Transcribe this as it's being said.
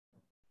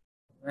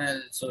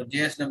Well, so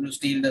JSW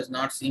Steel does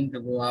not seem to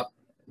go up.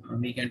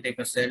 We can take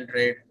a sell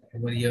trade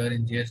over here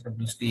in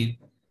JSW Steel.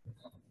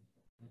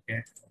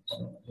 Okay,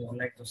 so we would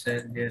like to sell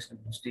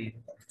JSW Steel.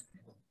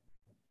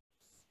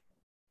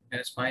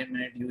 Has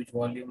 5-minute huge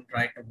volume,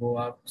 try to go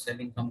up,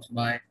 selling comes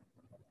by,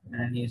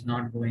 and he's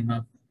not going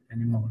up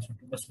anymore. So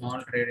took a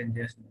small trade in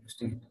JSW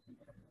Steel.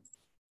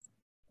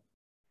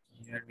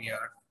 Here we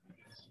are.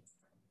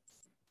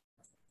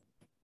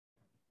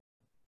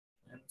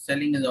 And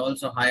selling is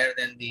also higher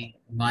than the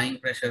buying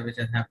pressure which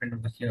has happened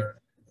over here.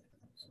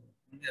 So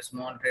only a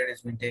small trade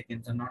has been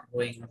taken, so not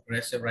going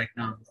aggressive right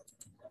now.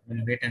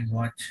 We'll wait and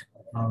watch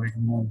how it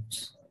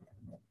moves.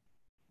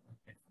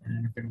 Okay.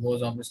 And if it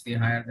goes obviously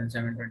higher than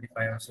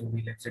 725 or so,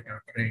 we'll exit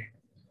our trade.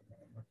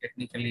 But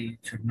technically, it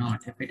should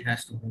not if it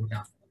has to go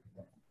down.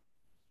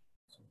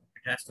 So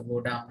if it has to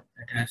go down,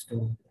 it has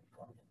to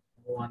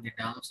go on the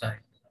downside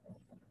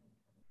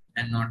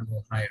and not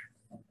go higher.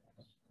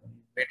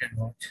 Wait and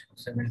watch.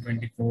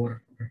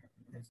 724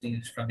 is still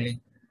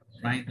struggling,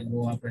 trying to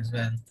go up as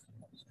well.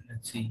 So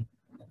let's see.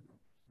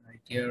 Right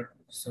here,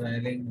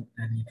 selling,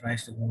 and he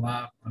tries to go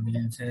up,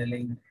 again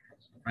selling,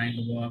 trying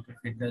to go up. If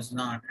it does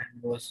not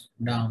and goes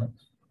down,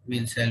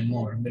 we'll sell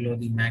more below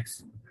the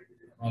max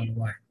all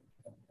while.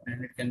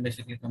 And it can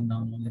basically come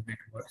down on the bit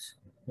towards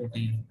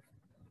 14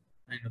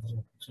 kind of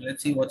zone. So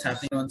let's see what's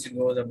happening once it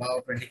goes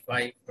above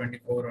 25,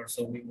 24 or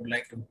so. We would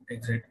like to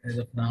exit as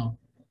of now.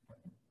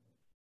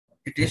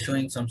 It is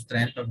showing some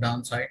strength of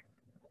downside.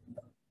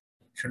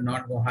 Should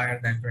not go higher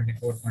than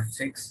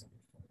 24.6.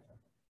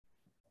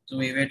 So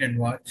we wait and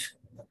watch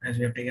as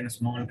we have taken a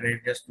small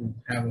trade just to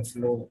have a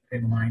flow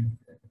in mind.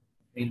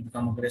 We'll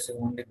become aggressive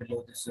only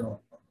below this zone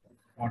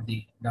or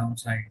the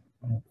downside.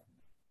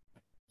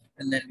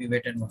 And then we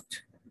wait and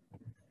watch.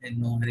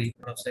 In no hurry,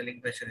 lot of selling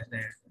pressure is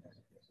there.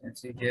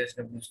 Let's see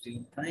JSW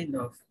Steel kind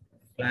of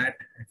flat,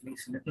 at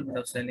least a little bit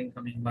of selling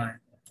coming by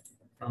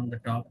from the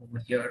top over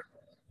here,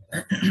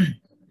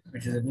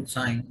 which is a good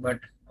sign. But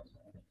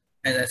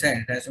as I said,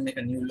 it has to make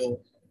a new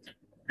low,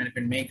 and if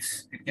it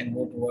makes, it can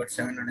go towards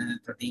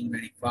 713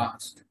 very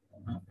fast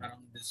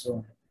around this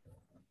zone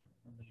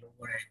on the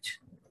lower edge,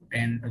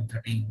 10 to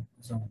 13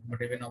 zone.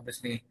 But even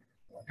obviously,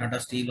 Tata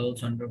Steel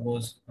also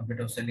undergoes a bit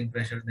of selling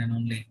pressure, then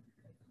only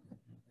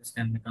this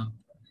can become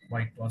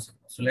quite possible.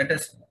 So let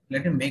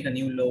him make a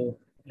new low,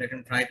 let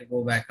him try to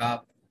go back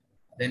up,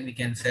 then we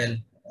can sell,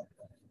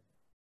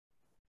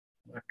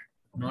 but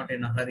not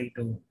in a hurry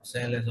to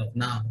sell as of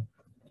now.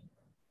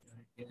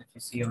 If you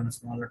see on a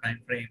smaller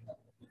time frame,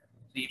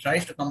 so he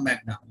tries to come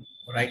back down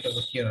right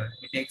over here.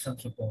 He takes some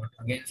support.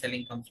 Again,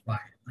 selling comes by,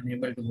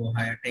 unable to go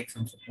higher, takes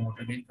some support.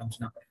 Again, comes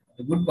down.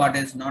 The good part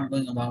is not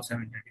going above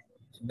 734.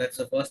 So that's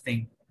the first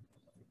thing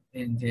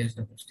in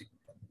JSW Steel.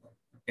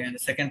 Okay, and the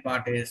second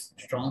part is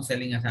strong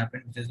selling has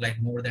happened, which is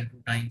like more than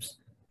 2 times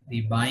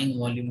the buying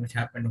volume which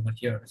happened over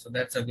here. So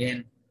that's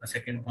again a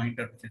second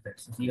pointer which is there.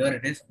 So here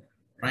it is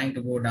trying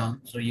to go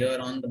down. So here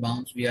on the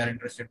bounce, we are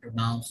interested to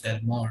now sell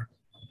more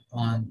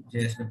on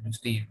JSW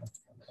Steel,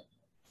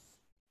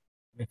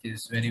 which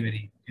is very,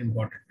 very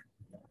important.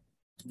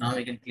 So now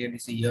we can clearly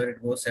see here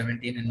it goes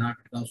 17 and now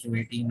it comes to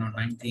 18 or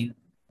 19.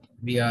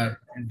 We are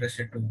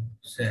interested to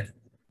sell.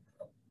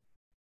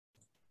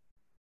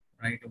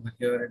 Right over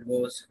here it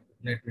goes.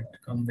 Let it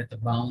come with a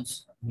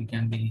bounce. We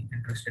can be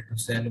interested to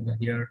sell over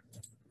here.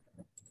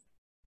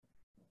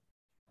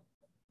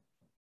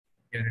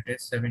 Here it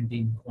is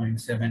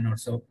 17.7 or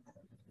so.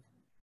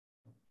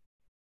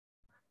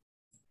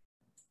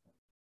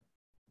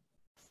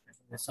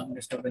 There's some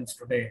disturbance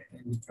today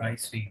in the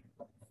price feed.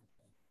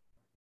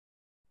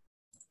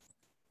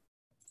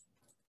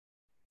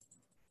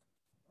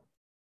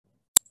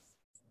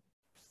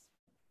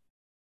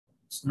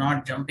 It's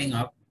not jumping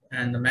up,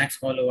 and the max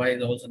follow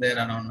is also there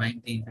around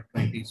 19 to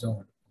 20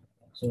 zone.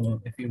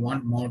 So if you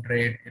want more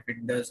trade, if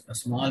it does a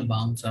small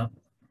bounce up,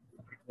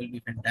 it will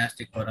be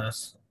fantastic for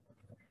us.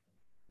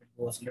 If it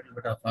goes a little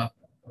bit of up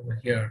over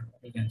here,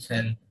 we can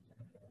sell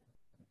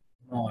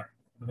more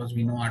because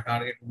we know our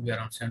target will be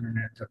around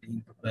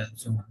 713 to 12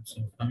 zone.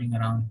 So coming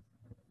around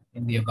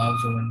in the above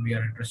zone, we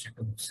are interested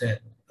to sell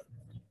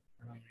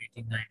around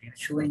 18, 19,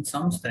 showing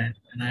some strength,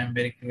 and I am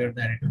very clear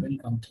that it will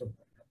come through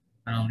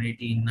around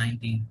 18,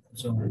 19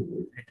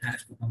 zone. It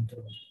has to come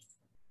through.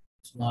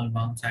 Small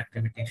bounce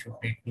activity should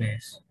take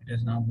place. It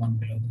is now one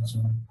below the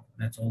zone.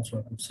 That's also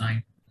a good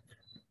sign.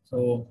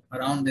 So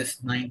around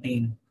this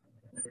 19,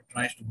 if it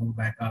tries to go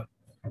back up,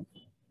 we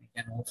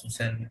can also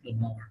sell a little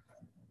more,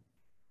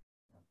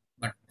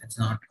 but it's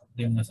not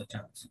giving us a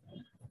chance.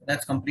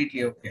 That's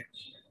completely okay.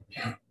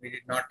 We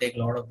did not take a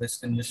lot of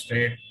risk in this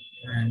trade,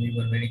 and we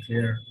were very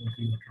clear what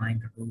we were trying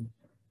to do.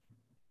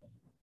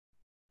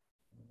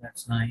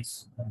 That's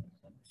nice.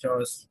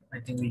 Shows, I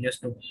think we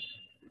just took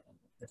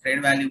the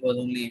trade value was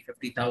only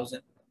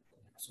 50,000.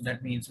 So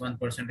that means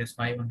 1% is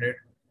 500.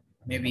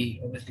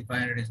 Maybe obviously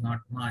 500 is not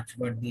much,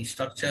 but the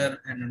structure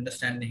and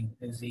understanding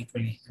is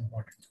equally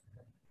important.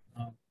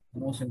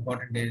 Most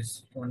important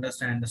is to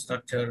understand the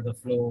structure, the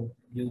flow,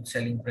 huge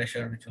selling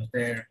pressure which was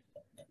there.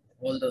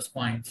 All those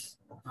points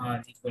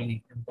are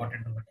equally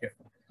important over here.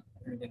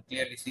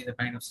 clearly see the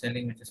kind of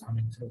selling which is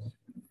coming through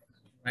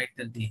right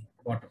till the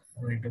bottom,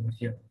 right over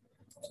here.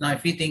 So now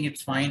if we think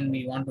it's fine,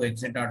 we want to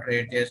exit our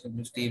trade,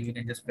 JSW we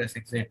can just press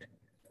exit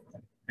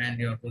and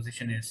your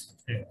position is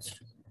closed.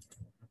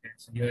 Okay,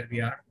 so here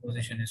we are,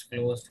 position is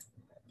closed.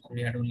 So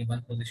we had only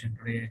one position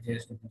today,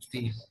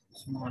 JSW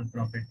small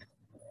profit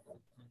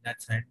on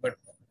that side, but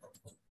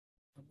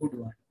a good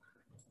one.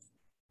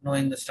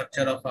 Knowing the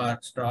structure of our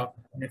stock,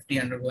 Nifty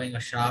undergoing a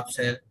sharp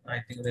sell. I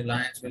think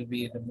Reliance will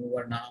be the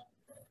mover now.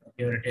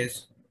 Here it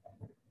is.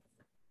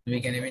 We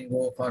can even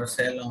go for a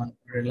sell on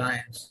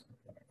Reliance.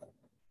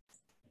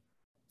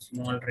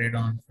 Small trade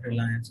on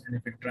Reliance. And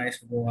if it tries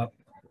to go up,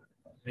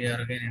 we are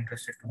again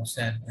interested to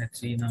sell. Let's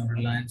see now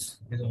Reliance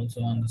is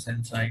also on the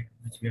sell side,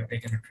 which we have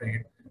taken a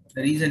trade.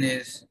 The reason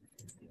is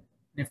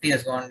Nifty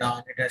has gone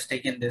down. It has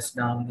taken this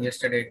down.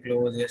 Yesterday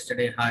close,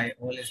 yesterday high,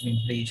 all has been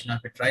breached. Now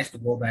if it tries to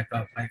go back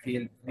up, I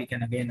feel we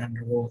can again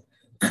undergo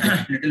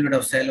a little bit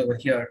of sell over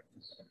here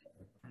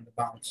on the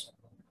bounce.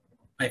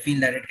 I feel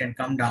that it can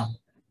come down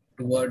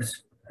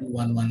towards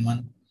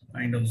 2111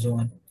 kind of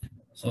zone.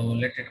 So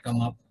let it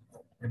come up.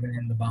 Even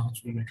in the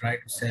bounce, we will try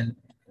to sell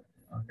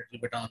a little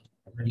bit on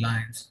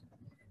Reliance.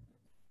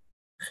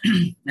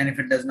 And if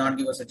it does not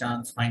give us a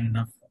chance, fine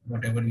enough.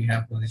 Whatever we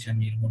have position,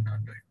 we'll go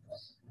down to it.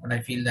 But I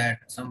feel that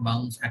some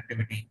bounce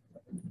activity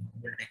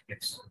will take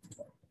place.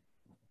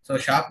 So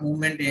sharp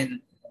movement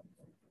in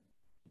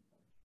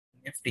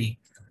Nifty.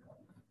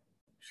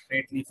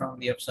 Straightly from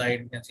the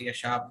upside, you can see a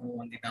sharp move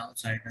on the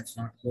downside. That's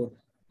not good.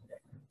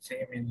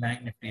 Same in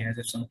Bank Nifty, as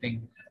if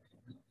something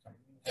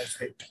has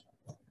hit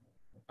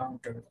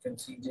counter. You can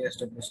see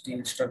JSW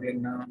Steel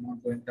struggling now,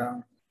 not going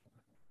down.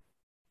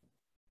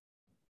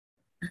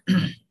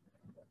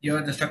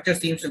 Here the structure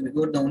seems to be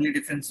good. The only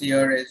difference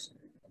here is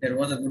there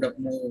was a good up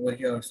move over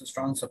here. So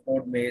strong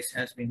support base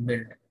has been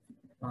built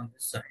on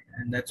this side,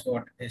 and that's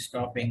what is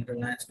stopping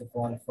Reliance to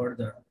fall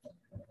further.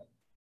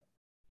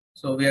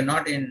 So we are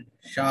not in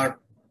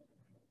sharp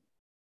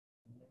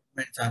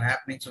movements are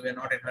happening, so we are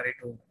not in a hurry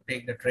to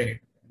take the trade.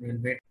 We'll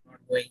wait, not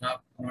going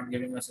up, not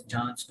giving us a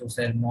chance to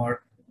sell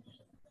more.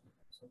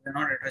 So we're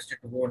not interested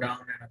to go down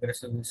and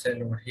aggressively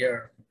sell over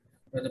here.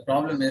 But the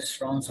problem is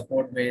strong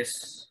support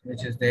base,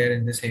 which is there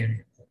in this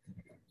area.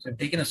 So we've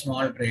taken a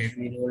small trade,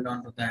 we'll hold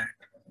on to that,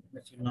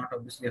 which will not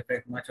obviously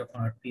affect much of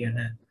our P&L,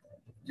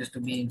 just to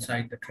be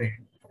inside the trade.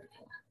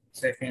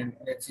 Second,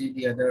 let's see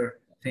the other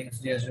things.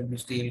 JSW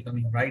Steel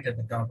coming right at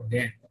the top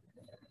again.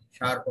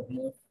 Sharp up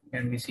move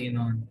can be seen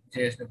on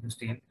JSW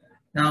Steel.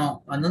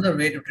 Now, another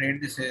way to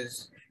trade this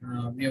is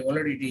we have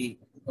already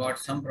got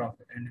some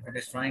profit, and if it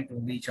is trying to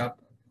reach up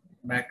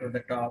back to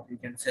the top, you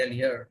can sell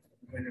here.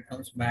 When it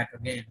comes back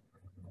again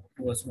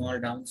to a small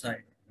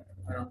downside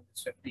around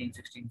 15,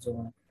 16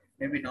 zone,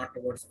 maybe not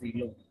towards the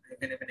low. You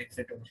can even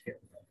exit over here.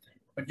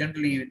 But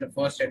generally, with the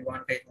first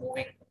advantage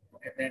moving,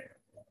 and then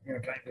you're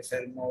trying to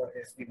sell more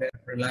is the best.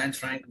 Reliance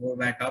trying to go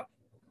back up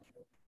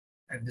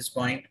at this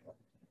point,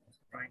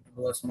 trying to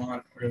do a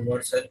small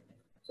reversal.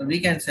 So we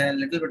can sell a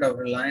little bit of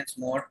Reliance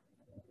more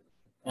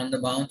on the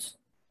bounce.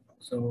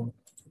 So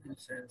we'll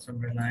sell some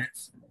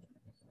Reliance.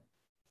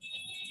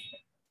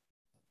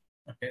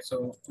 Okay,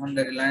 so on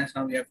the Reliance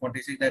now we have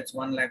 46. That's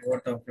 1 lakh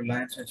worth of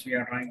Reliance which we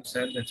are trying to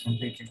sell. That's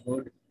completely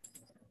good.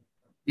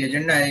 The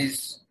agenda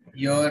is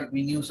here.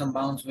 We knew some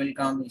bounce will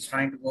come. He's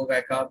trying to go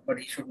back up, but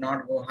he should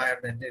not go higher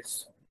than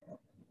this.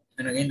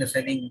 And again, the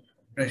selling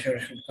pressure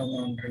should come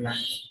on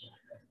Reliance.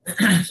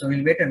 So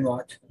we'll wait and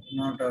watch.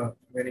 Not a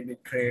very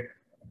big trade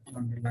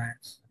on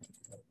Reliance.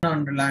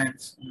 On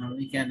Reliance,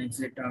 we can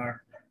exit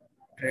our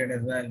trade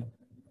as well.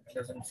 It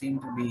doesn't seem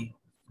to be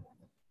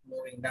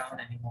moving down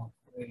anymore.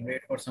 We'll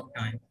wait for some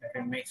time. If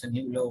it makes a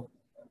new low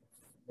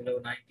below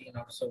 19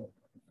 or so,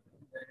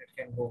 then it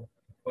can go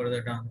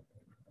further down.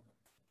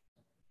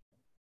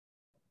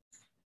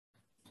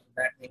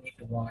 That we need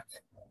to watch.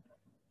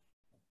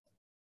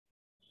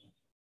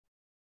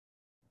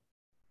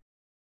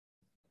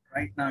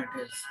 Right now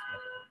it is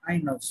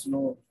kind of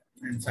slow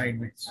and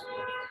sideways.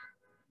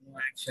 No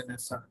action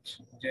as such.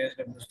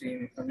 JSW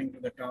Steel coming to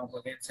the top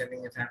again,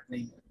 selling is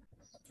happening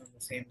from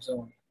the same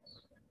zone.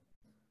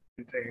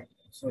 Trade.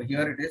 So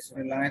here it is.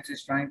 Reliance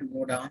is trying to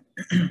go down.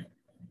 So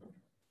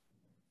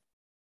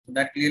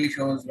that clearly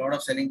shows a lot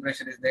of selling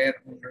pressure is there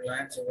on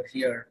Reliance over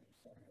here.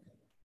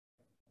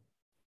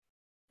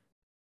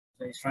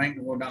 So he's trying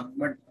to go down,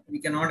 but we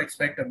cannot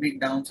expect a big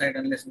downside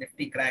unless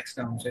Nifty cracks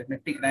down. So if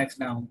Nifty cracks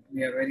down,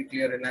 we are very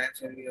clear Reliance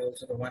will be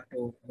also the one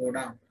to go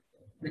down,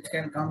 which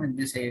can come in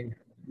this area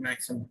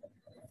maximum.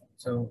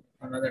 So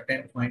another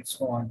 10 points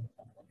fall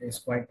is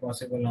quite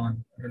possible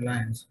on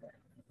Reliance.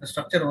 The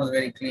structure was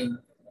very clean.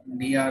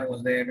 DR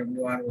was there,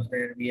 WR was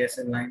there,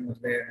 VSL line was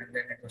there, and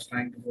then it was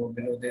trying to go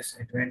below this.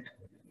 It went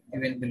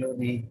even below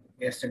the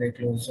yesterday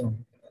close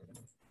zone.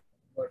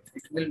 But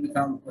it will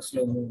become a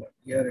slow mover.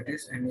 Here it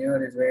is, and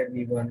here is where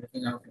we were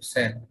looking out to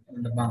sell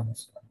on the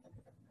bounce.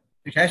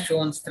 It has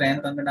shown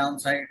strength on the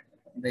downside.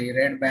 The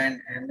red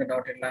band and the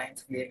dotted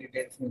lines clearly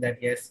tells me that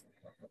yes,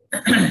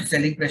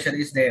 selling pressure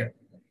is there,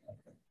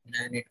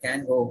 and it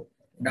can go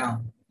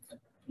down.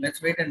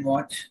 let's wait and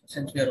watch.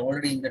 Since we are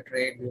already in the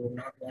trade, we would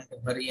not want to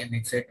hurry and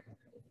exit.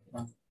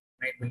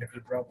 Might be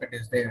little profit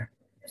is there.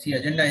 See,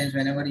 agenda is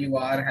whenever you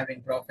are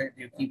having profit,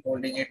 you keep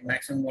holding it.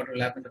 Maximum what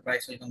will happen, the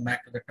price will come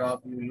back to the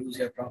top. You lose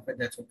your profit.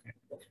 That's okay.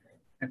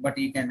 But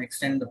you can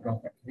extend the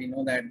profit. We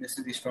know that this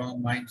is the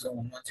strong buying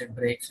zone. Once it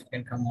breaks, it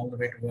can come all the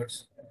way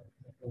towards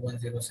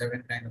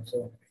 2107 kind of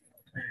zone.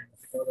 And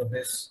because of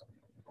this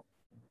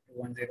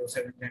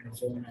 2107 kind of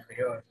zone over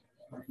here,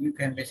 you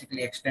can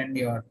basically extend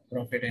your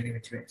profit any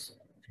which ways.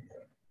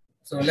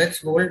 So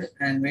let's hold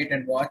and wait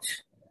and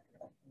watch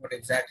what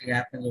exactly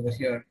happens over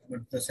here.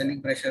 But the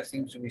selling pressure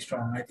seems to be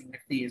strong. I think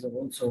Nifty is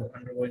also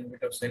undergoing a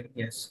bit of selling.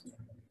 Yes.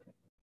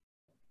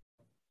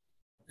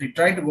 We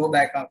try to go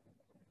back up.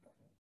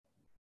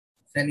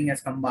 Selling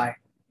has come by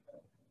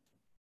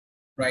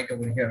right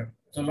over here.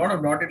 So a lot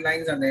of dotted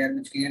lines are there,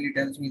 which clearly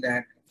tells me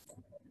that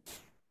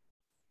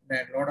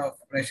a lot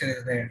of pressure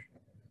is there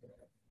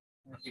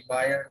on the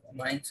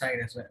buying side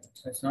as well.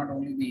 So it's not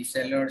only the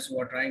sellers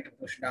who are trying to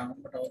push down,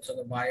 but also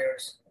the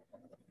buyers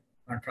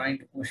are trying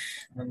to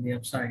push on the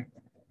upside,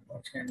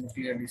 which can be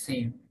clearly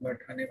seen, but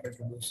unable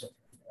to do so.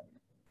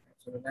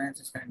 So the Reliance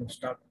is kind of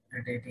stuck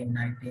at 18,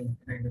 19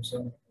 kind of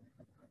zone.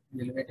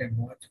 We'll wait and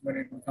watch, but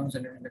it becomes a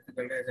little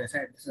difficult. As I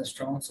said, this is a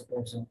strong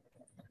support zone.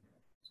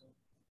 So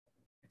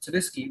it's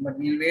risky, but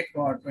we'll wait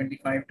for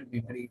 25 to be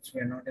breached.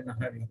 We are not in a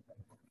hurry.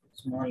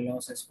 Small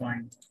loss is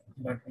fine,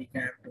 but we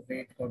can have to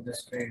wait for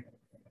this trade.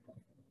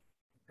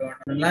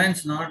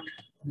 Reliance not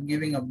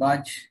giving a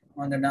budge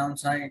on the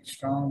downside,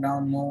 strong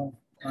down move,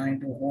 trying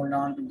to hold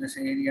on to this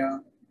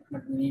area,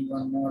 but we need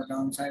one more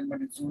downside,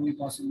 but it's only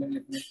possible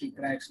if Nifty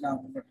cracks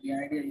down. But the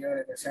idea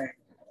here, as I said,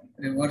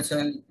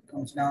 reversal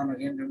comes down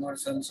again,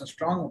 reversal, so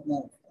strong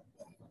move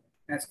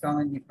has come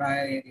in the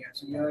prior area.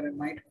 So here it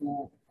might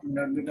go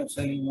under a bit of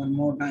selling one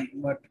more time,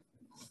 but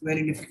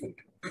very difficult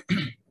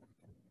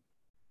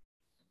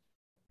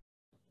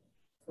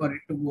for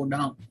it to go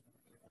down.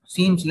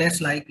 Seems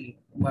less likely,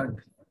 but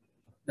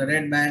the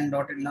red band,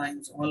 dotted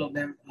lines, all of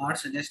them are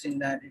suggesting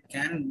that it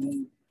can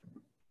move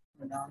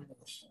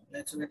downwards.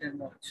 Let's wait and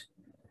watch.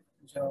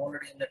 So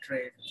already in the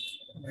trade,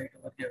 right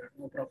over here,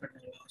 no profit,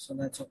 no loss, so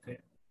that's okay.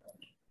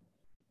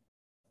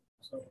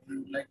 So we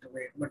would like to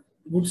wait, but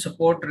good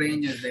support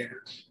range is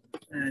there.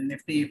 And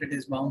Nifty, if it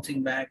is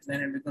bouncing back,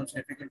 then it becomes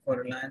difficult for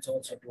Reliance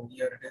also to.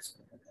 Here it is.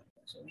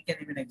 So we can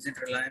even exit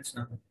Reliance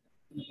now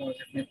because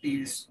if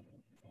Nifty is.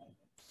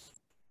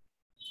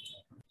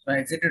 So I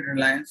exited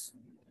Reliance.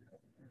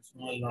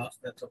 Small loss,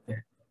 that's okay.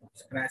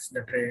 Scratch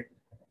the trade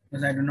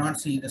because I do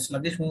not see the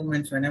sluggish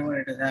movements whenever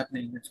it is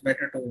happening. It's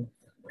better to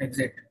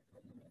exit.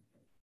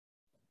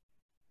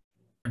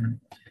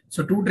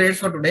 So two trades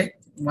for today.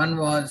 One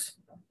was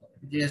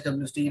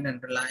JSW Steel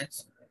and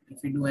Reliance.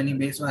 If we do any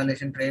base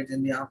violation trades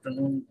in the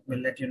afternoon, we'll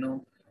let you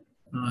know.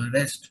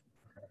 Rest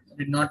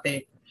did not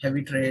take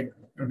heavy trade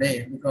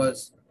today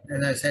because,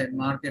 as I said,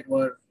 market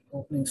were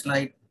opening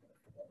slight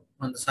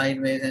on the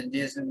sideways, and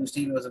JSW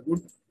Steel was a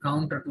good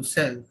counter to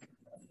sell,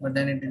 but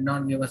then it did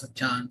not give us a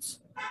chance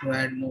to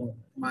add more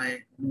by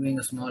doing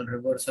a small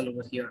reversal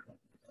over here.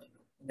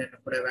 Then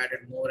it could have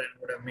added more and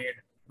would have made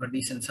a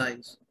decent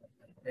size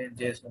in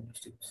JSW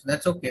Steel. So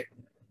that's okay.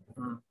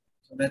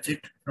 So that's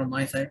it from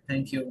my side.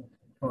 Thank you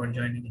for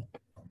joining me.